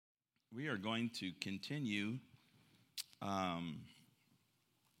we are going to continue.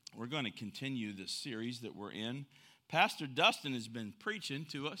 We're going to continue the series that we're in. Pastor Dustin has been preaching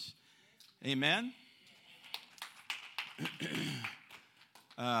to us. Amen.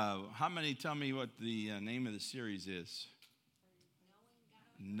 How many tell me what the name of the series is?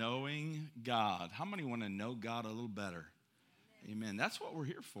 Knowing God. How many want to know God a little better? Amen. That's what we're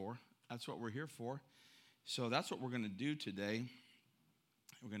here for. That's what we're here for. So that's what we're going to do today.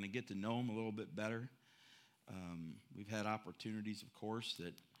 We're going to get to know Him a little bit better. We've had opportunities, of course,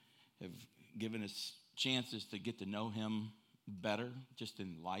 that have given us chances to get to know Him better just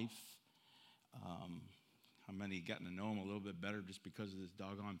in life. How many gotten to know Him a little bit better just because of this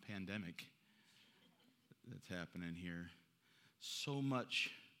doggone pandemic that's happening here? So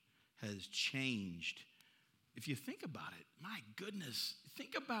much has changed. If you think about it, my goodness,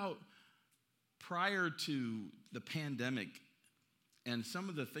 think about prior to the pandemic and some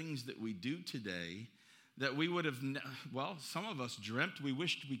of the things that we do today that we would have, some of us dreamt we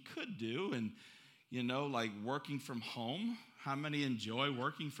wished we could do. And, like working from home. How many enjoy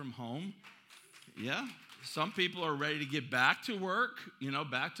working from home? Yeah. Some people are ready to get back to work,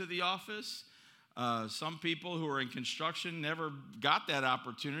 back to the office. Some people who are in construction never got that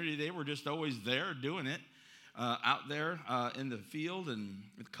opportunity. They were just always there doing it out there in the field and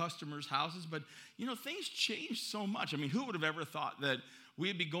with customers' houses. But, things changed so much. I mean, who would have ever thought that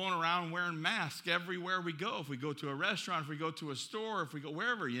we'd be going around wearing masks everywhere we go? If we go to a restaurant, if we go to a store, if we go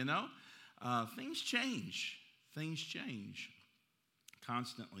wherever, things change. Things change.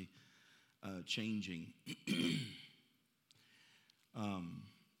 Constantly changing.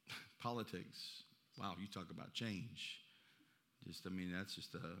 Politics. Wow, you talk about change. That's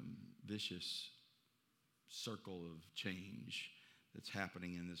just a vicious circle of change that's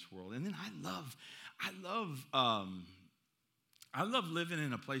happening in this world. And then I love living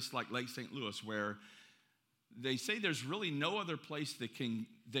in a place like Lake St. Louis, where they say there's really no other place that can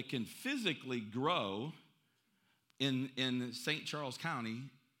physically grow in St. Charles County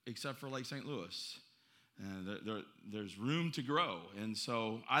except for Lake St. Louis. There's room to grow. And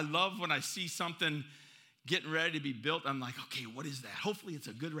so I love when I see something getting ready to be built. I'm like, okay, what is that? Hopefully it's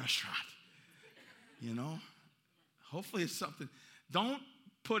a good restaurant. Hopefully it's something. Don't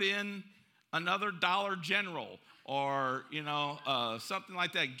put in another Dollar General or, something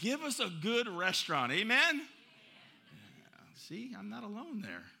like that. Give us a good restaurant. Amen? Yeah. See, I'm not alone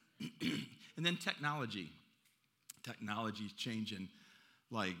there. And then technology. Technology's changing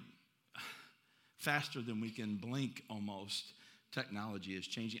like faster than we can blink almost. Technology is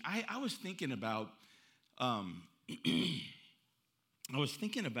changing. I was thinking about, the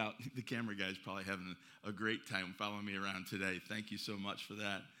camera guy's probably having a great time following me around today. Thank you so much for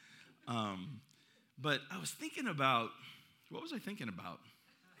that. But I was thinking about, what was I thinking about?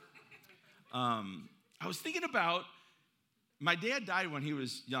 I was thinking about, my dad died when he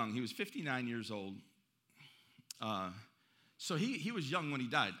was young. He was 59 years old. So he was young when he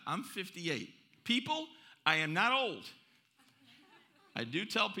died. I'm 58. People, I am not old. I do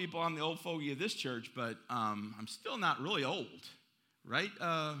tell people I'm the old fogey of this church, but I'm still not really old. Right,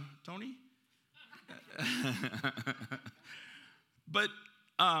 Tony? But,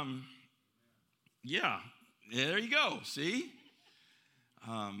 yeah, there you go, see?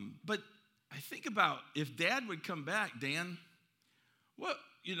 But I think about if Dad would come back, Dan, what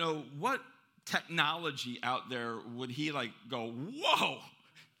technology out there would he go, whoa,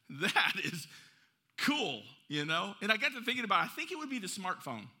 that is cool, And I got to thinking about, I think it would be the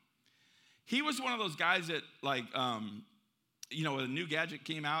smartphone. He was one of those guys that when a new gadget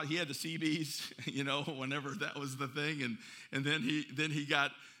came out, he had the CBs, whenever that was the thing. And then he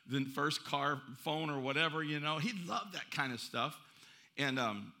got the first car phone or whatever, He loved that kind of stuff. And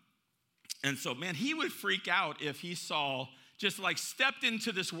so, man, he would freak out if he saw, just stepped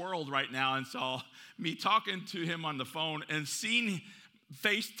into this world right now and saw me talking to him on the phone and seen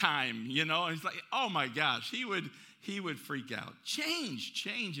FaceTime, and he's like, oh my gosh, he would freak out.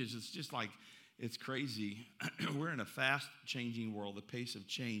 Changes. It's just it's crazy. We're in a fast-changing world. The pace of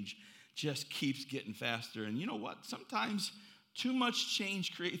change just keeps getting faster. And you know what? Sometimes too much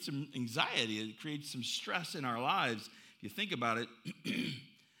change creates some anxiety. It creates some stress in our lives. If you think about it,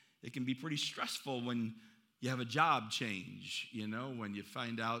 it can be pretty stressful when you have a job change, when you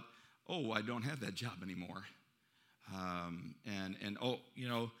find out, oh, I don't have that job anymore.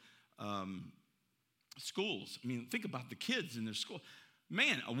 Schools. Think about the kids in their school.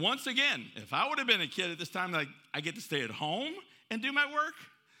 Man, once again, if I would have been a kid at this time, I get to stay at home and do my work.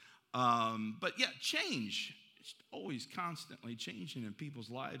 But yeah, change. It's always constantly changing, and people's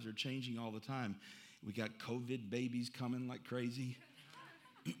lives are changing all the time. We got COVID babies coming like crazy.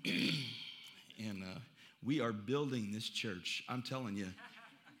 We are building this church. I'm telling you,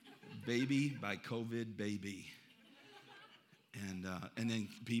 baby by COVID, baby. And then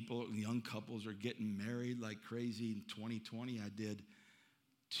young couples are getting married like crazy. In 2020, I did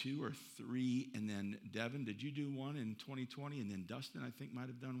 2 or 3. And then Devin, did you do one in 2020? And then Dustin, I think, might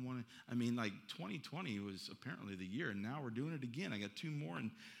have done one. I mean, like 2020 was apparently the year. And now we're doing it again. I got 2 more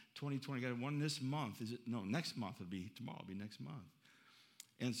in 2020. I got one this month. No, next month will be tomorrow. It'll be next month.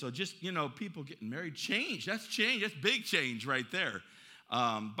 And so just, people getting married, change. That's change. That's big change right there.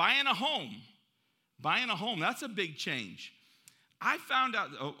 Buying a home. That's a big change. I found out,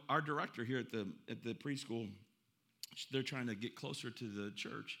 our director here at the preschool, they're trying to get closer to the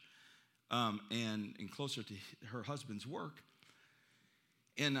church and closer to her husband's work.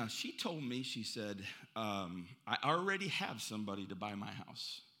 And she told me, she said, I already have somebody to buy my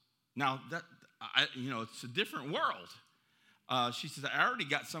house. Now, it's a different world. She says, I already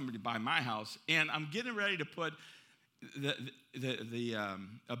got somebody to buy my house, and I'm getting ready to put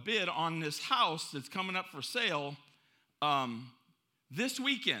a bid on this house that's coming up for sale this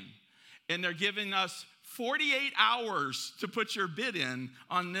weekend, and they're giving us 48 hours to put your bid in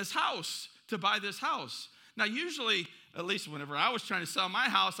on this house, to buy this house. Now, usually, at least whenever I was trying to sell my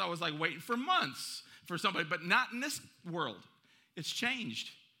house, I was like waiting for months for somebody, but not in this world. It's changed.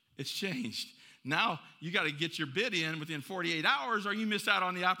 Now, you got to get your bid in within 48 hours, or you miss out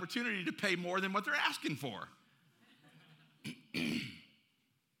on the opportunity to pay more than what they're asking for. We're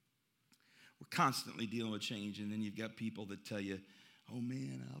constantly dealing with change, and then you've got people that tell you, oh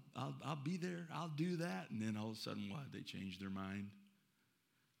man, I'll be there, I'll do that, and then all of a sudden, what? They change their mind.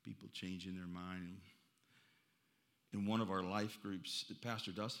 People changing their mind. In one of our life groups that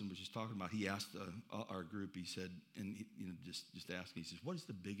Pastor Dustin was just talking about, he asked our group, he said, and just asking, he says, what is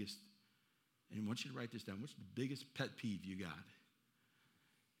the biggest, and I want you to write this down, what's the biggest pet peeve you got?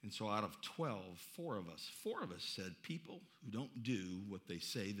 And so out of 12, 4 of us said, people who don't do what they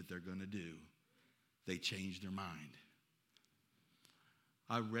say that they're going to do, they change their mind.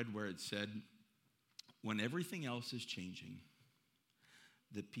 I read where it said, when everything else is changing,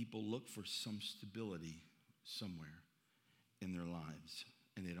 that people look for some stability somewhere in their lives,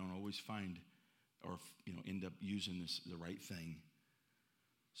 and they don't always find or end up using the right thing.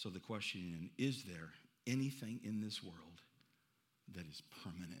 So the question is there anything in this world that is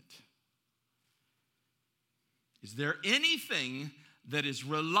permanent? Is there anything that is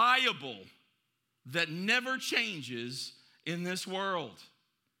reliable, that never changes in this world?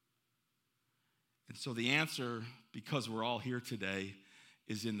 And so the answer, because we're all here today,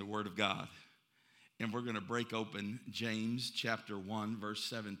 is in the Word of God. And we're going to break open James chapter 1, verse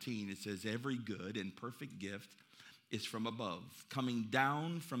 17. It says, every good and perfect gift is from above, coming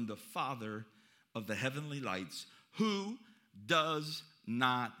down from the Father of the heavenly lights, who does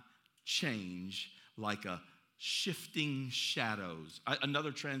not change like a shifting shadows.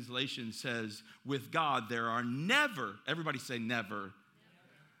 Another translation says, with God there are never, everybody say never.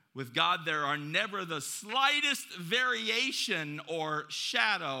 With God, there are never the slightest variation or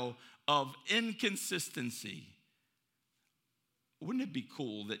shadow of inconsistency. Wouldn't it be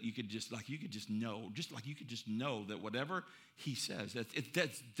cool that you could just know that whatever he says,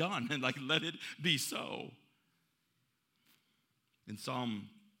 that's done, and let it be so. In Psalm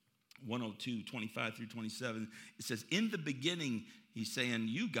 102, 25 through 27, it says, in the beginning, he's saying,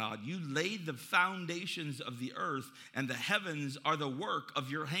 you, God, you laid the foundations of the earth, and the heavens are the work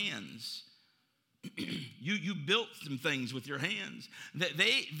of your hands. You built some things with your hands.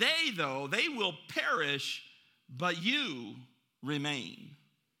 They will perish, but you remain.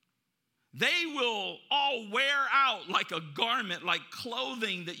 They will all wear out like a garment, like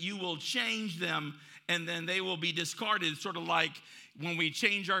clothing that you will change them, and then they will be discarded, sort of like when we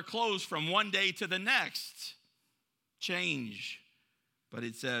change our clothes from one day to the next. Change. But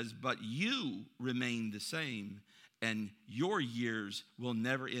it says, but you remain the same, and your years will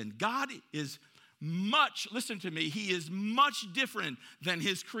never end. God is much, listen to me, he is much different than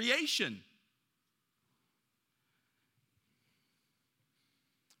his creation.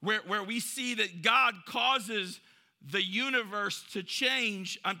 Where we see that God causes the universe to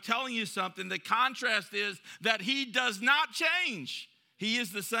change, I'm telling you something, the contrast is that he does not change. He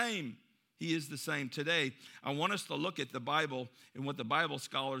is the same. He is the same today. I want us to look at the Bible and what the Bible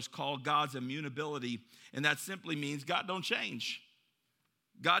scholars call God's immutability, and that simply means God don't change.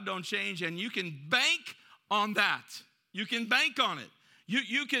 God don't change, and you can bank on that. You can bank on it.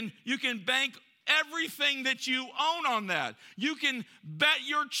 You can bank everything that you own on that. You can bet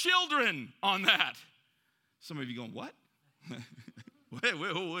your children on that. Some of you going, what?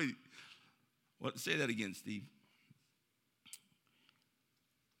 Wait. What? Say that again, Steve.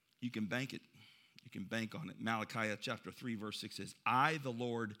 You can bank it. You can bank on it. Malachi chapter 3, verse 6 says, I, the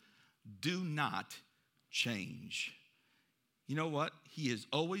Lord, do not change. You know what? He is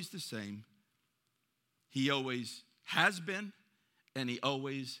always the same. He always has been, and he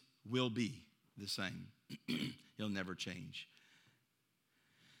always will be the same. He'll never change.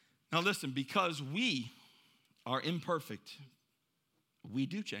 Now listen, because we are imperfect, we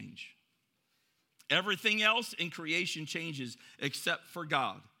do change. Everything else in creation changes except for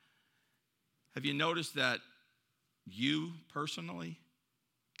God. Have you noticed that you personally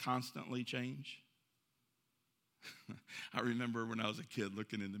constantly change? I remember when I was a kid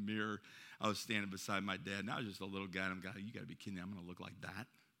looking in the mirror, I was standing beside my dad, and I was just a little guy, and I'm going, you got to be kidding me, I'm going to look like that?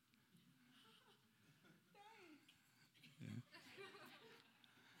 Yeah.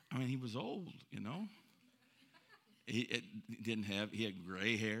 I mean, he was old, you know. He had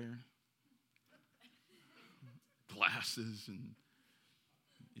gray hair, glasses, and,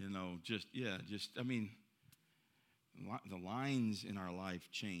 I mean, the lines in our life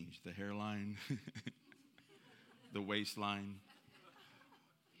change. The hairline, the waistline.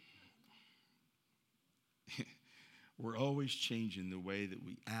 We're always changing the way that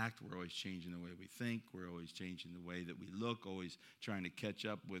we act. We're always changing the way we think. We're always changing the way that we look, always trying to catch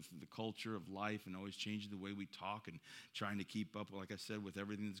up with the culture of life, and always changing the way we talk and trying to keep up, like I said, with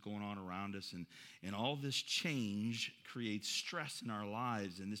everything that's going on around us. And all this change creates stress in our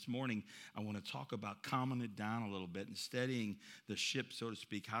lives. And this morning, I want to talk about calming it down a little bit and steadying the ship, so to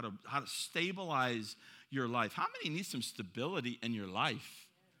speak, how to stabilize your life. How many need some stability in your life?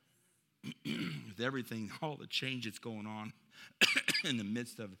 With everything, all the change that's going on in the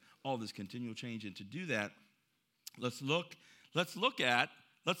midst of all this continual change. And to do that, let's look at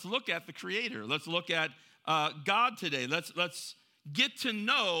the Creator. Let's look at God today. Let's get to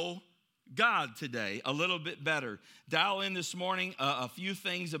know God today a little bit better. Dial in this morning a few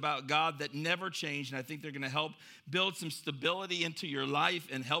things about God that never change, and I think they're going to help build some stability into your life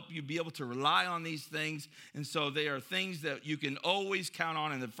and help you be able to rely on these things. And so they are things that you can always count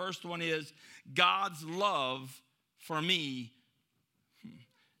on. And the first one is God's love for me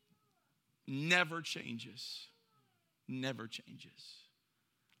never changes. Never changes.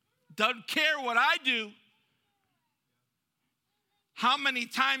 Doesn't care what I do, how many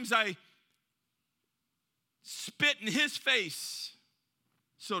times I spit in his face,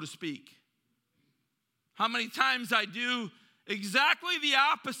 so to speak. How many times I do exactly the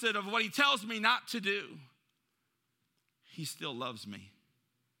opposite of what he tells me not to do. He still loves me.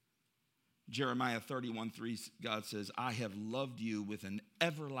 Jeremiah 31:3, God says, I have loved you with an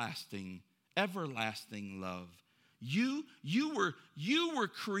everlasting love. You were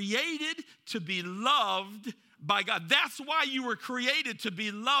created to be loved by God. That's why you were created, to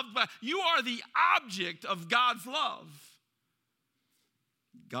be loved by. You are the object of God's love.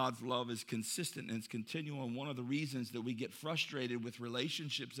 God's love is consistent and it's continual. And one of the reasons that we get frustrated with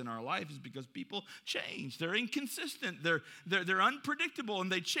relationships in our life is because people change. They're inconsistent. They're unpredictable,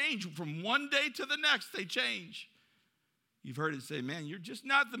 and they change from one day to the next. They change. You've heard it say, man, you're just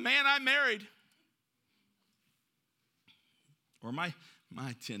not the man I married. Or my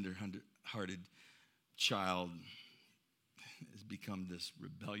tender-hearted child has become this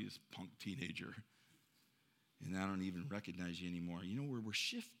rebellious punk teenager, and I don't even recognize you anymore. You know, we're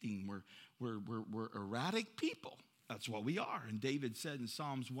shifting. We're erratic people. That's what we are. And David said in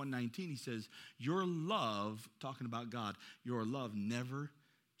Psalms 119, he says, your love, talking about God, your love never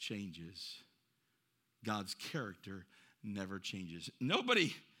changes. God's character never changes.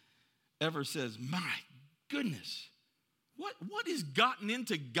 Nobody ever says, my goodness, what has gotten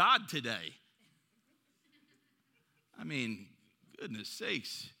into God today? I mean, goodness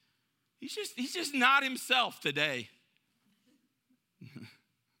sakes. He's just not himself today.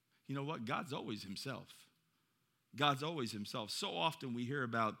 You know what? God's always himself. God's always himself. So often we hear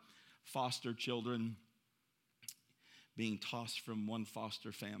about foster children being tossed from one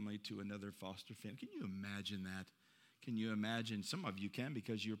foster family to another foster family. Can you imagine that? Can you imagine? Some of you can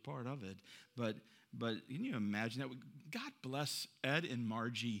because you're part of it. But can you imagine that? God bless Ed and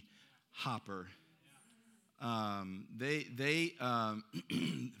Margie Hopper. They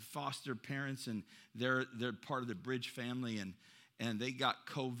foster parents, and they're part of the Bridge family, and they got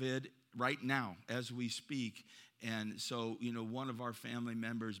COVID right now as we speak. And so, you know, one of our family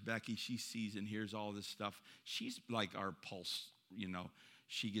members, Becky, she sees and hears all this stuff. She's like our pulse, you know.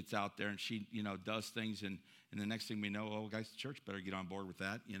 She gets out there and she, you know, does things, and the next thing we know, oh, guys, the church better get on board with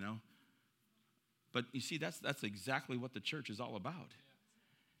that, you know. But you see, that's exactly what the church is all about.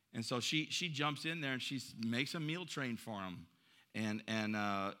 And so she jumps in there and she makes a meal train for them.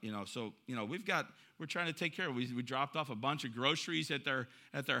 So we're trying to take care of it. We dropped off a bunch of groceries at their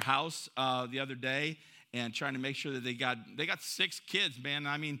house the other day, and trying to make sure that they got 6 kids, man.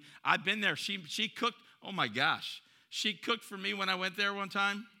 I mean, I've been there. She cooked. Oh my gosh, she cooked for me when I went there one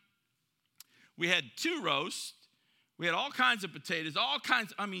time. We had 2 roasts. We had all kinds of potatoes, all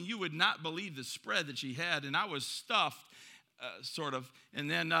kinds. I mean, you would not believe the spread that she had, and I was stuffed, sort of. And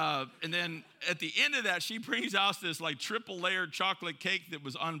then at the end of that, she brings out this like triple layered chocolate cake that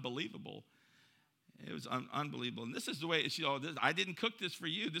was unbelievable. It was unbelievable. And this is the way I didn't cook this for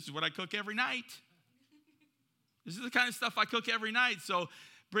you. This is what I cook every night. This is the kind of stuff I cook every night. So,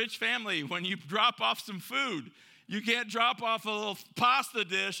 Bridge family, when you drop off some food, you can't drop off a little pasta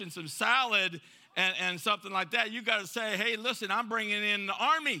dish and some salad and something like that. You got to say, hey, listen, I'm bringing in the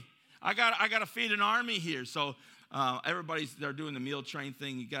army. I got to feed an army here. So they're doing the meal train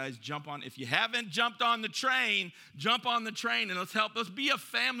thing. You guys jump on. If you haven't jumped on the train, jump on the train and let's be a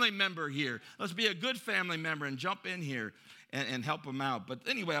family member here. Let's be a good family member and jump in here and help them out. But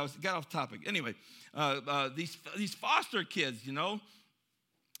anyway, got off topic. Anyway, these foster kids,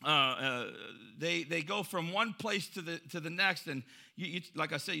 they go from one place to the next, and you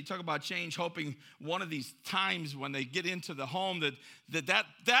like I said, you talk about change, hoping one of these times when they get into the home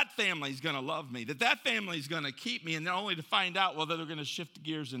that family's going to love me, that family's going to keep me, and then only to find out that they're going to shift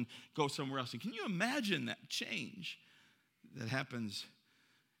gears and go somewhere else. And can you imagine that change that happens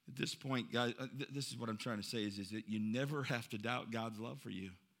at this point, guys? This is what I'm trying to say is that you never have to doubt God's love for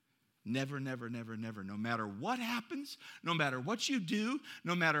you. Never, never, never, never. No matter what happens, no matter what you do,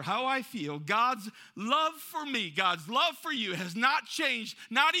 no matter how I feel, God's love for me, God's love for you has not changed,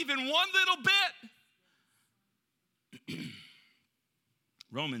 not even one little bit.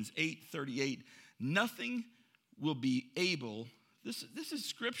 Romans 8:38, nothing will be able, this is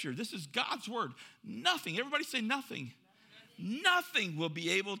scripture, this is God's word. Nothing, everybody say nothing. Nothing will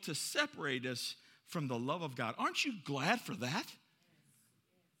be able to separate us from the love of God. Aren't you glad for that?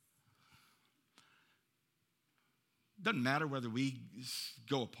 Doesn't matter whether we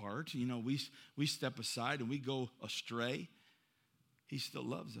go apart, we step aside and we go astray. He still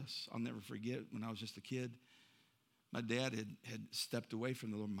loves us. I'll never forget when I was just a kid, my dad had stepped away from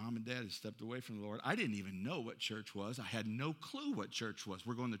the Lord. Mom and dad had stepped away from the Lord. I didn't even know what church was. I had no clue what church was.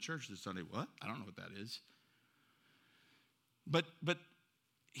 We're going to church this Sunday. What? I don't know what that is. But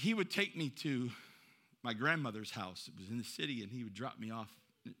he would take me to my grandmother's house. It was in the city, and he would drop me off.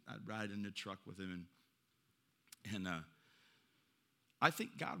 I'd ride in the truck with him, and I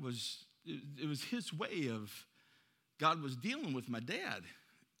think it was his way of, God was dealing with my dad.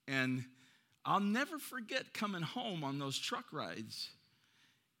 And I'll never forget coming home on those truck rides.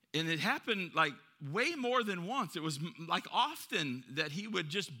 And it happened like way more than once. It was like often that he would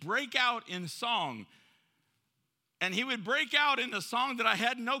just break out in song. And he would break out in a song that I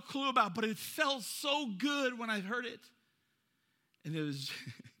had no clue about, but it felt so good when I heard it. And it was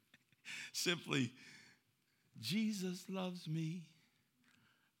simply, Jesus loves me,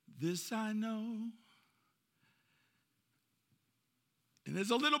 this I know. And as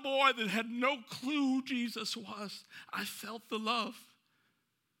a little boy that had no clue who Jesus was, I felt the love.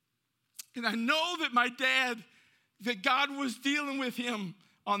 And I know that my dad, that God was dealing with him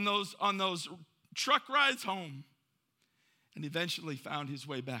on those truck rides home, and eventually found his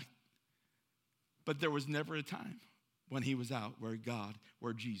way back. But there was never a time when he was out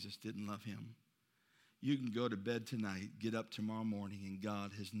where Jesus didn't love him. You can go to bed tonight, get up tomorrow morning, and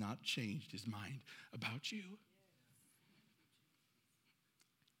God has not changed his mind about you.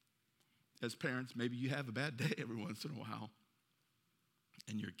 As parents, maybe you have a bad day every once in a while,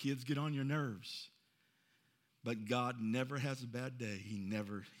 and your kids get on your nerves. But God never has a bad day. He's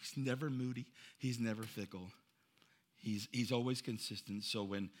never moody. He's never fickle. He's always consistent. So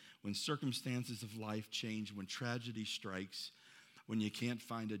when circumstances of life change, when tragedy strikes, when you can't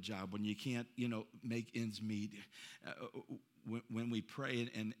find a job, when you can't, make ends meet, when we pray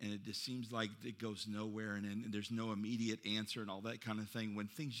and it just seems like it goes nowhere and there's no immediate answer and all that kind of thing, when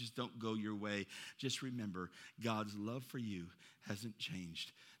things just don't go your way, just remember God's love for you hasn't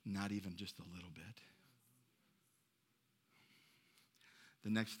changed, not even just a little bit.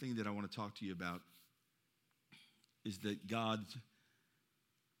 The next thing that I want to talk to you about is that God's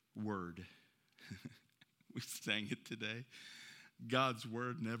word, we sang it today, God's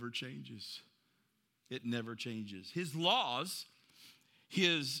word never changes. It never changes. His laws,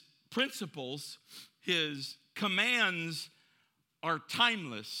 his principles, his commands are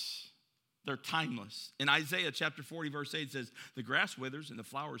timeless. They're timeless. In Isaiah chapter 40, verse 8 says, the grass withers and the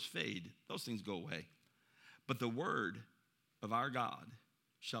flowers fade. Those things go away. But the word of our God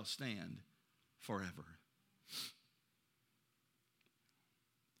shall stand forever.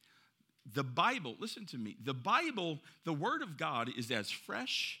 The Bible, listen to me, the Bible, the Word of God is as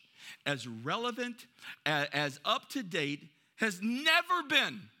fresh, as relevant, as up to date, has never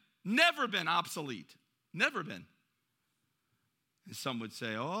been obsolete. Never been. And some would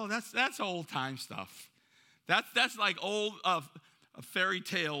say, oh, that's old time stuff. That's like old fairy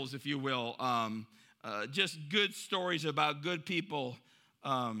tales, if you will. Just good stories about good people.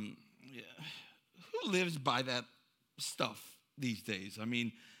 Who lives by that stuff these days? I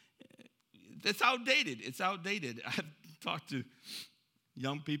mean, it's outdated. It's outdated. I've talked to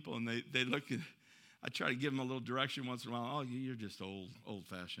young people, and they look at, I try to give them a little direction once in a while. Oh, you're just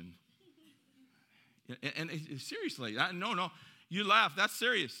old-fashioned. And seriously, no, you laugh. That's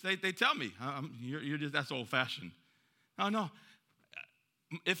serious. They tell me, you're just, that's old-fashioned. Oh, no.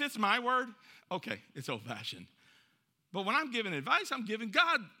 If it's my word, okay, it's old-fashioned. But when I'm giving advice, I'm giving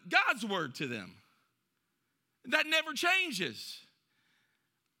God's word to them. That never changes.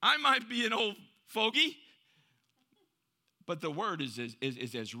 I might be an old fogey, but the word is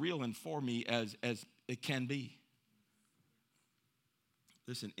as real and for me as it can be.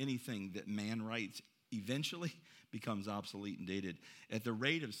 Listen, anything that man writes eventually becomes obsolete and dated. At the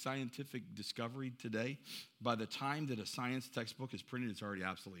rate of scientific discovery today, by the time that a science textbook is printed, it's already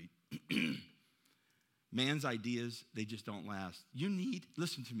obsolete. Man's ideas, they just don't last.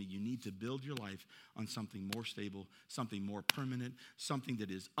 Listen to me, you need to build your life on something more stable, something more permanent, something that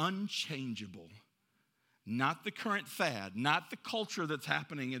is unchangeable. Not the current fad, not the culture that's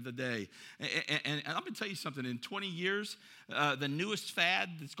happening in the day. And I'm going to tell you something. In 20 years, the newest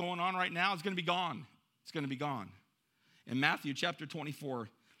fad that's going on right now is going to be gone. It's going to be gone. In Matthew chapter 24,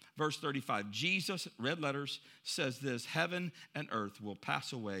 verse 35, Jesus, red letters, says this, heaven and earth will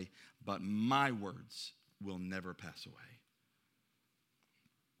pass away, but my words will never pass away.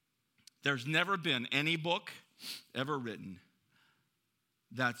 There's never been any book ever written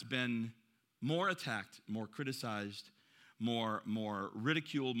that's been more attacked, more criticized, more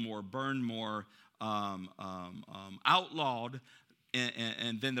ridiculed, more burned, more outlawed,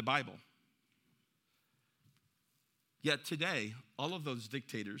 and than the Bible. Yet today, all of those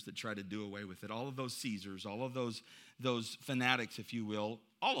dictators that try to do away with it, all of those Caesars, all of those fanatics, if you will,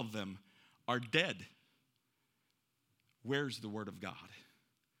 all of them are dead. Where's the Word of God?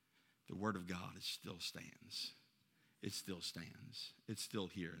 The Word of God still stands. It still stands. It's still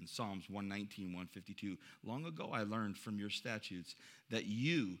here. In Psalms 119, 152, long ago I learned from your statutes that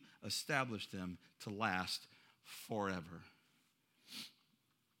you established them to last forever.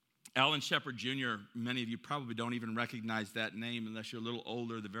 Alan Shepard Jr., many of you probably don't even recognize that name unless you're a little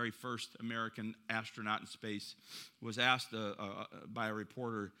older. The very first American astronaut in space was asked by a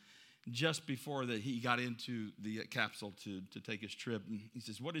reporter just before that he got into the capsule to take his trip. And he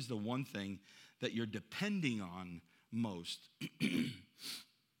says, what is the one thing that you're depending on most?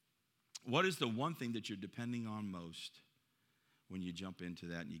 What is the one thing that you're depending on most when you jump into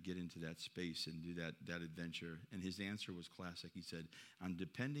that and you get into that space and do that adventure? And his answer was classic. He said, I'm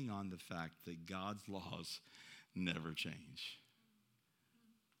depending on the fact that God's laws never change.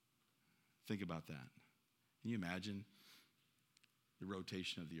 Think about that. Can you imagine the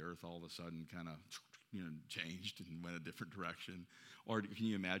rotation of the earth all of a sudden kind of changed and went a different direction? Or can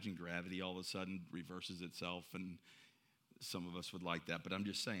you imagine gravity all of a sudden reverses itself? And some of us would like that, but I'm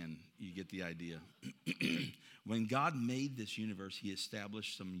just saying, you get the idea. When God made this universe, he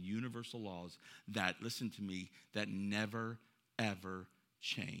established some universal laws that, listen to me, that never, ever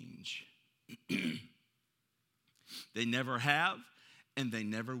change. They never have, and they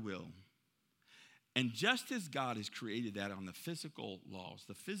never will. And just as God has created that on the physical laws,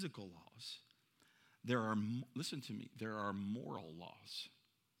 there are, listen to me, there are moral laws.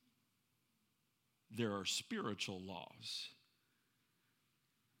 There are spiritual laws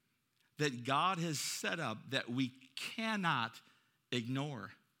that God has set up that we cannot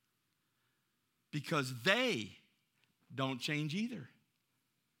ignore because they don't change either.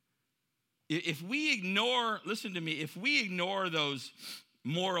 If we ignore, listen to me, if we ignore those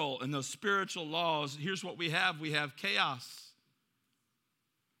moral and those spiritual laws, here's what we have. We have chaos.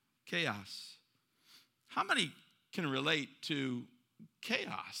 Chaos. How many can relate to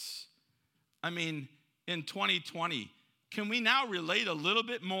chaos? I mean, in 2020, can we now relate a little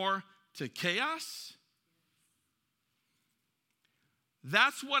bit more to chaos?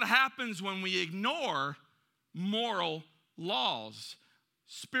 That's what happens when we ignore moral laws,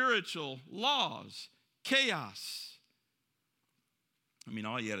 spiritual laws, chaos. I mean,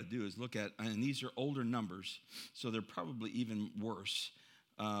 all you got to do is look at, and these are older numbers, so they're probably even worse.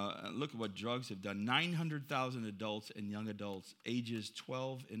 Look at what drugs have done. 900,000 adults and young adults ages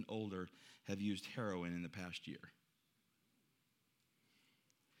 12 and older have used heroin in the past year.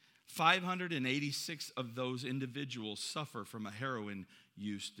 586 of those individuals suffer from a heroin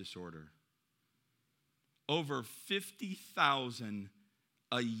use disorder. Over 50,000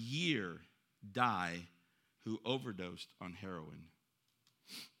 a year die who overdosed on heroin.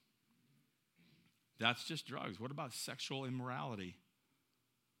 That's just drugs. What about sexual immorality?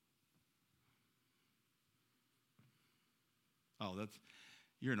 Oh,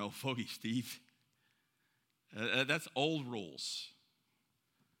 you're an old fogey, Steve. That's old rules.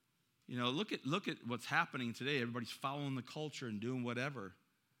 You know, look at what's happening today. Everybody's following the culture and doing whatever.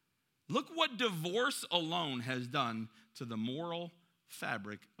 Look what divorce alone has done to the moral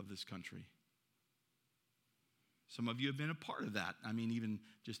fabric of this country. Some of you have been a part of that. I mean, even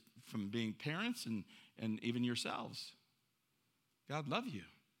just from being parents and even yourselves. God love you.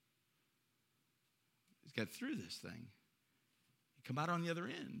 He's got through this thing. You come out on the other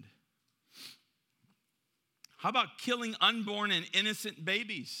end. How about killing unborn and innocent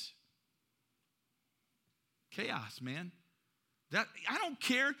babies? Chaos, man. I don't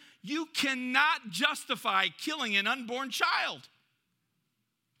care. You cannot justify killing an unborn child.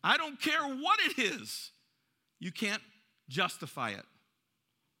 I don't care what it is. You can't justify it.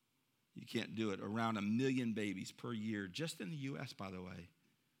 You can't do it. Around 1 million babies per year, just in the U.S., by the way.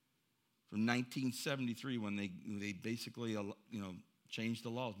 From 1973, when they basically changed the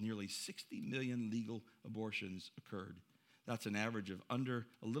laws, nearly 60 million legal abortions occurred. That's an average of a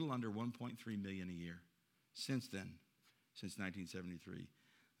little under 1.3 million a year. Since then, since 1973.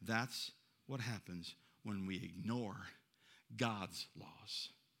 That's what happens when we ignore God's laws.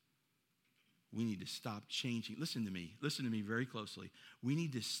 We need to stop changing. Listen to me very closely. We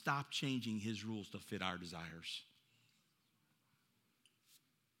need to stop changing his rules to fit our desires.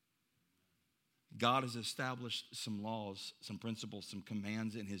 God has established some laws, some principles, some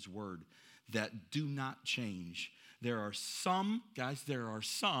commands in his word that do not change. There are some,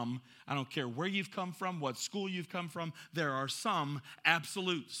 I don't care where you've come from, what school you've come from, there are some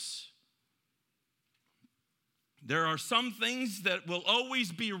absolutes. There are some things that will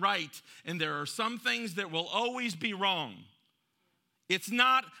always be right, and there are some things that will always be wrong. It's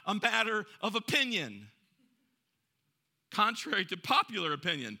not a matter of opinion. Contrary to popular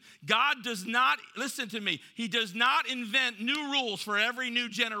opinion, God does not, listen to me, he does not invent new rules for every new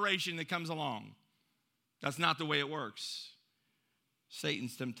generation that comes along. That's not the way it works.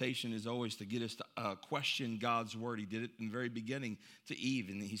 Satan's temptation is always to get us to question God's word. He did it in the very beginning to Eve.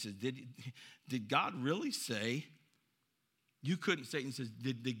 And he says, did God really say you couldn't? Satan says,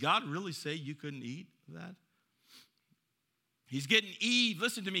 did God really say you couldn't eat that? He's getting Eve.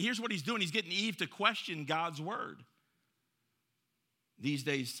 Listen to me. Here's what he's doing. He's getting Eve to question God's word. These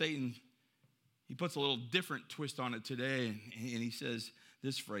days, Satan, he puts a little different twist on it today. And he says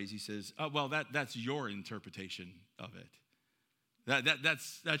this phrase. He says, oh, well, that's your interpretation of it.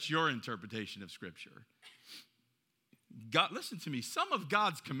 That's your interpretation of Scripture. God, listen to me. Some of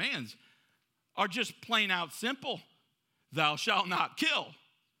God's commands are just plain out simple. Thou shalt not kill.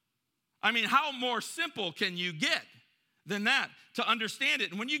 I mean, how more simple can you get than that to understand it?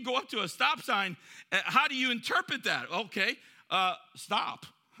 And when you go up to a stop sign, how do you interpret that? Okay, stop.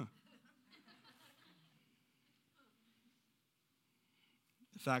 The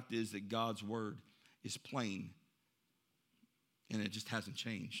fact is that God's word is plain. And it just hasn't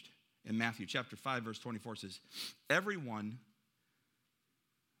changed. In Matthew chapter 5, verse 24 says, everyone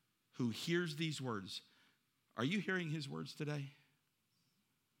who hears these words, are you hearing his words today?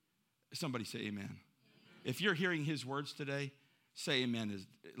 Somebody say amen. Amen. If you're hearing his words today, say amen as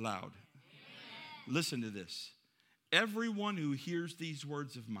loud. Amen. Listen to this. Everyone who hears these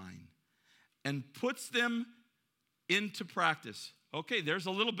words of mine and puts them into practice. Okay, there's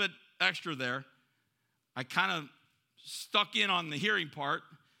a little bit extra there. I kind of stuck in on the hearing part.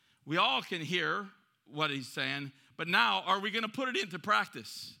 We all can hear what he's saying, but now are we going to put it into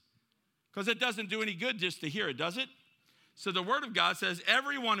practice? Because it doesn't do any good just to hear it, does it? So the word of God says,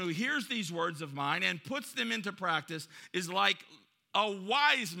 everyone who hears these words of mine and puts them into practice is like a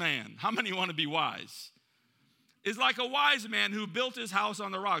wise man. How many want to be wise? Is like a wise man who built his house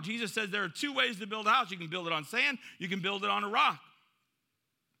on the rock. Jesus says there are two ways to build a house. You can build it on sand, you can build it on a rock.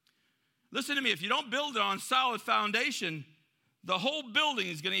 Listen to me, if you don't build it on solid foundation, the whole building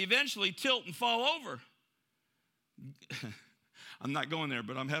is going to eventually tilt and fall over. I'm not going there,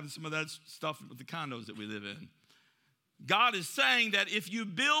 but I'm having some of that stuff with the condos that we live in. God is saying that if you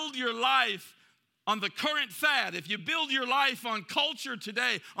build your life on the current fad, if you build your life on culture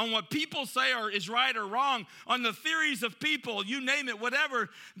today, on what people say is right or wrong, on the theories of people, you name it, whatever,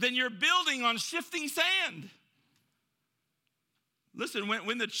 then you're building on shifting sand. Listen,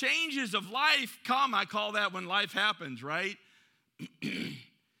 when the changes of life come, I call that when life happens, right?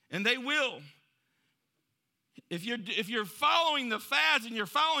 And they will. If you're following the fads and you're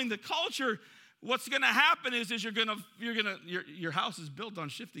following the culture, what's going to happen is your house is built on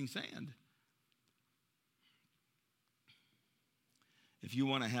shifting sand. If you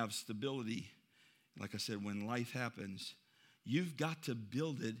want to have stability, like I said, when life happens, you've got to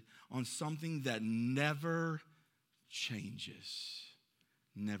build it on something that never changes.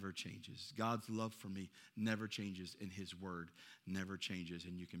 Never changes. God's love for me never changes, and his word never changes.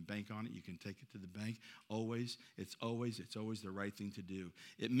 And you can bank on it. You can take it to the bank. It's always the right thing to do.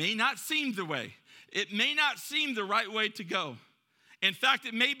 It may not seem the way. It may not seem the right way to go. In fact,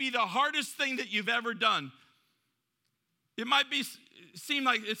 it may be the hardest thing that you've ever done. It might seem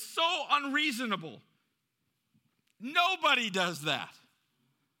like it's so unreasonable. Nobody does that.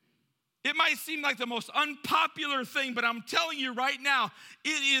 It might seem like the most unpopular thing, but I'm telling you right now,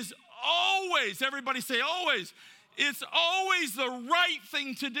 it is always, everybody say always, it's always the right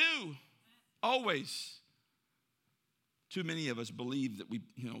thing to do. Always. Too many of us believe that we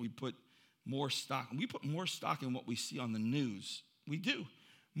put more stock. We put more stock in what we see on the news. We do.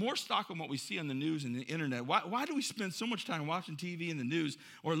 More stock on what we see on the news and the internet. Why do we spend so much time watching TV and the news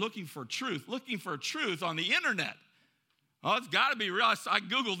or looking for truth on the internet? Oh, it's got to be real. I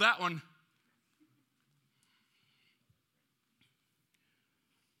Googled that one.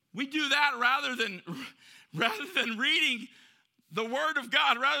 We do that rather than reading the Word of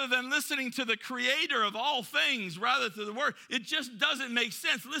God, rather than listening to the Creator of all things, rather to the Word. It just doesn't make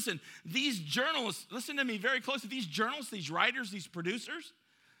sense. Listen, these journalists, listen to me very closely. These journalists, these writers, these producers,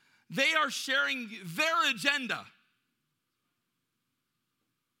 they are sharing their agenda.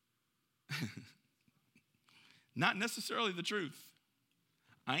 Not necessarily the truth.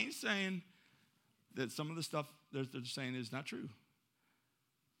 I ain't saying that some of the stuff they're saying is not true.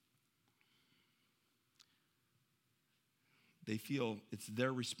 They feel it's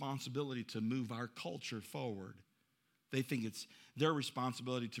their responsibility to move our culture forward. They think it's their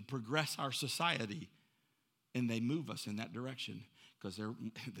responsibility to progress our society, and they move us in that direction because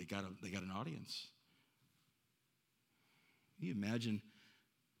they got an audience. Can you imagine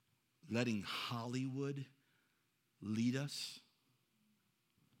letting Hollywood lead us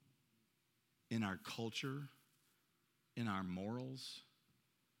in our culture, in our morals,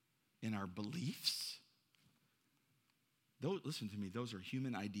 in our beliefs? Listen to me, those are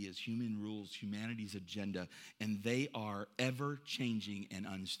human ideas, human rules, humanity's agenda, and they are ever changing and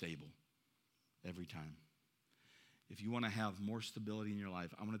unstable every time. If you want to have more stability in your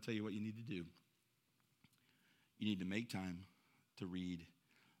life, I'm going to tell you what you need to do. You need to make time to read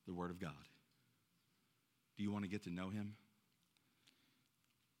the Word of God. Do you want to get to know Him?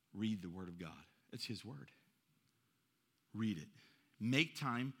 Read the Word of God. It's His Word. Read it. Make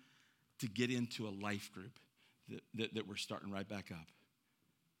time to get into a life group that we're starting right back up.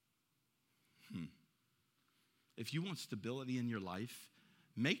 If you want stability in your life,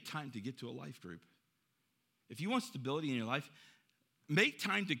 make time to get to a life group. If you want stability in your life, make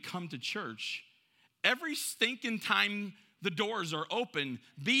time to come to church. Every stinking time the doors are open,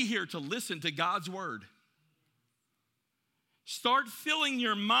 be here to listen to God's word. Start filling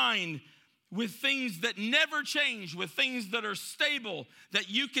your mind with things that never change, with things that are stable, that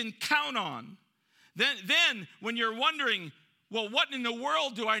you can count on. Then when you're wondering, well, what in the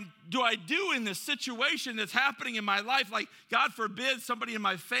world do I do in this situation that's happening in my life? Like, God forbid somebody in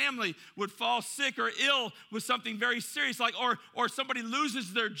my family would fall sick or ill with something very serious, like or somebody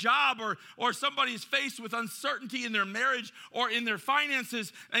loses their job, or somebody's faced with uncertainty in their marriage or in their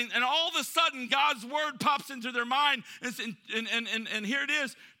finances, and all of a sudden God's word pops into their mind, and here it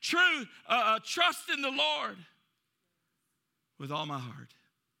is, trust in the Lord with all my heart.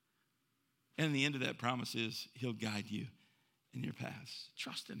 And the end of that promise is He'll guide you in your paths.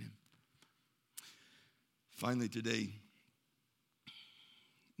 Trust in Him. Finally today,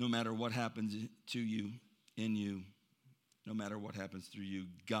 no matter what happens to you, in you, no matter what happens through you,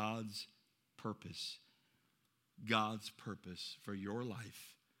 God's purpose for your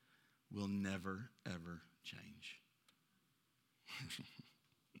life will never, ever change.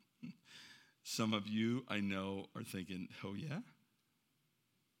 Some of you, I know, are thinking, oh yeah?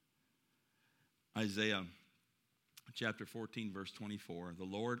 Isaiah chapter 14, verse 24, the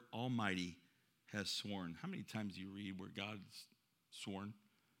Lord Almighty has sworn. How many times do you read where God's sworn?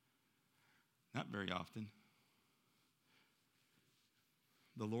 Not very often.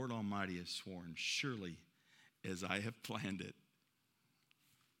 The Lord Almighty has sworn, surely as I have planned it,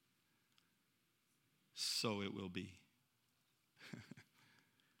 so it will be.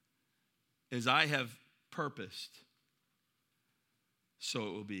 As I have purposed, so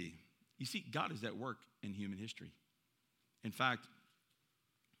it will be. You see, God is at work in human history. In fact,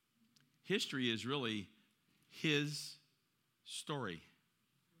 History is really his story.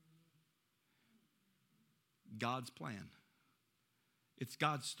 God's plan. It's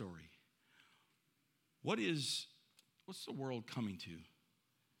God's story. What's the world coming to?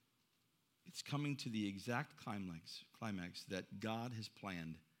 It's coming to the exact climax that God has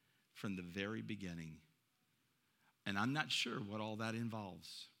planned from the very beginning. And I'm not sure what all that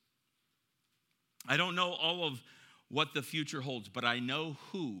involves. I don't know all of what the future holds, but I know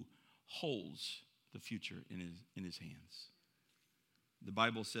who holds the future in his hands. The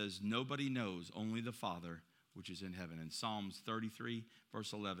Bible says, nobody knows, only the Father, which is in heaven. In Psalms 33,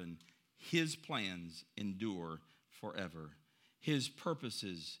 verse 11, his plans endure forever. His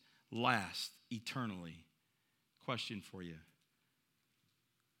purposes last eternally. Question for you.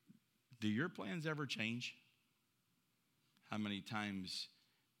 Do your plans ever change? How many times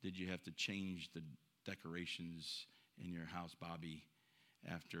did you have to change the decorations in your house, Bobby,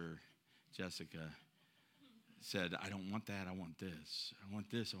 after Jessica said, I don't want that, I want this. I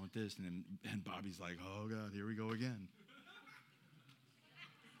want this, I want this. And Bobby's like, oh, God, here we go again.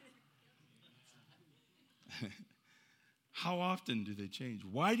 How often do they change?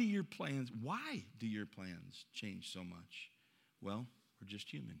 Why do your plans change so much? Well, we're just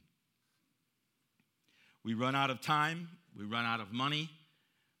human. We run out of time. We run out of money.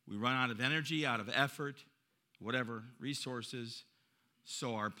 We run out of energy, out of effort, whatever, resources.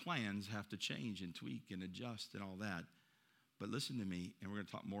 So our plans have to change and tweak and adjust and all that. But listen to me, and we're going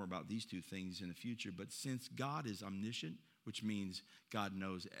to talk more about these two things in the future. But since God is omniscient, which means God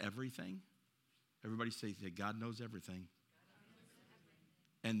knows everything. Everybody say, God knows everything.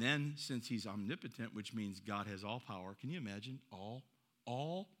 And then since he's omnipotent, which means God has all power. Can you imagine?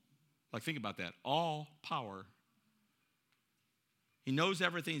 All? Like think about that. All power. He knows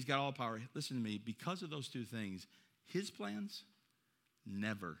everything. He's got all power. Listen to me. Because of those two things, his plans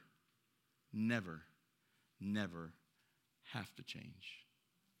never have to change.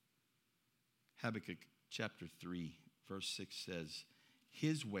 Habakkuk chapter 3, verse 6 says,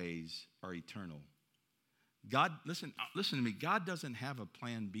 his ways are eternal. God, listen to me. God doesn't have a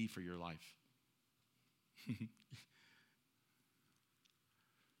plan B for your life.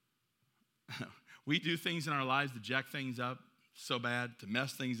 We do things in our lives to jack things up so bad, to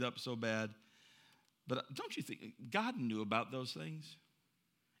mess things up so bad. But don't you think God knew about those things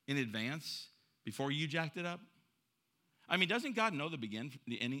in advance before you jacked it up? I mean, doesn't God know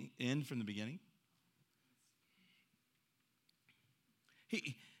the end from the beginning?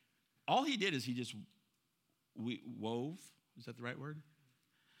 All he did is he just wove. Is that the right word?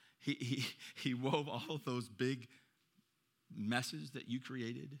 He wove all of those big messes that you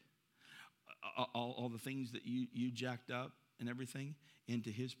created, all the things that you jacked up and everything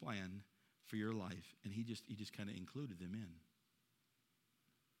into his plan for your life, and he just kind of included them in.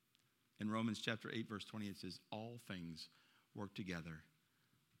 In Romans chapter 8, verse 20, it says, all things work together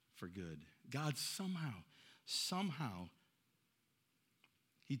for good. God somehow,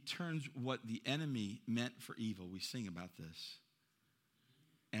 he turns what the enemy meant for evil. We sing about this.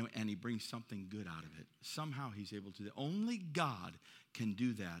 And he brings something good out of it. Somehow he's able to. Only God can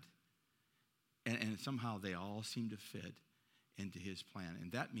do that. And somehow they all seem to fit into his plan.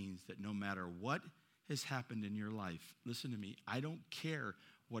 And that means that no matter what has happened in your life, listen to me, I don't care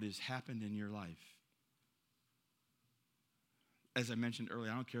what has happened in your life. As I mentioned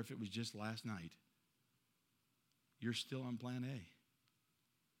earlier, I don't care if it was just last night. You're still on plan A.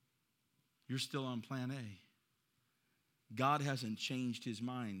 You're still on plan A. God hasn't changed his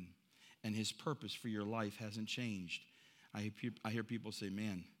mind, and his purpose for your life hasn't changed. I hear people say,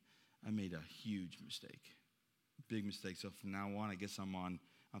 man, I made a huge mistake, big mistake. So from now on, I guess I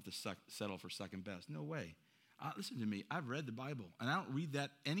have to settle for second best. No way. Listen to me. I've read the Bible, and I don't read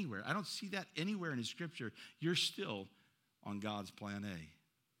that anywhere. I don't see that anywhere in the scripture. You're still on God's plan A.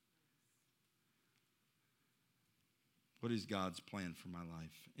 What is God's plan for my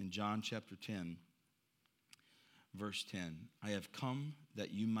life? In John chapter 10, verse 10, I have come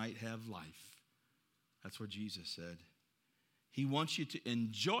that you might have life. That's what Jesus said. He wants you to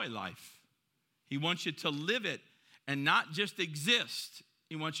enjoy life. He wants you to live it and not just exist.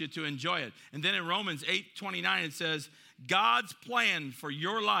 He wants you to enjoy it. And then in Romans 8:29, it says, God's plan for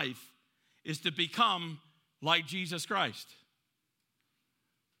your life is to become like Jesus Christ.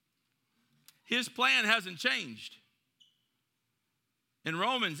 His plan hasn't changed. In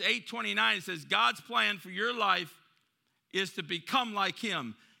Romans 8:29, it says, God's plan for your life is to become like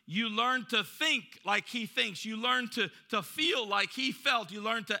him. You learn to think like he thinks. You learn to feel like he felt. You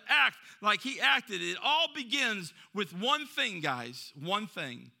learn to act like he acted. It all begins with one thing, guys. One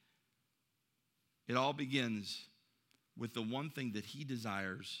thing. It all begins with the one thing that he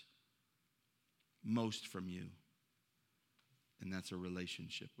desires most from you, and that's a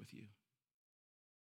relationship with you.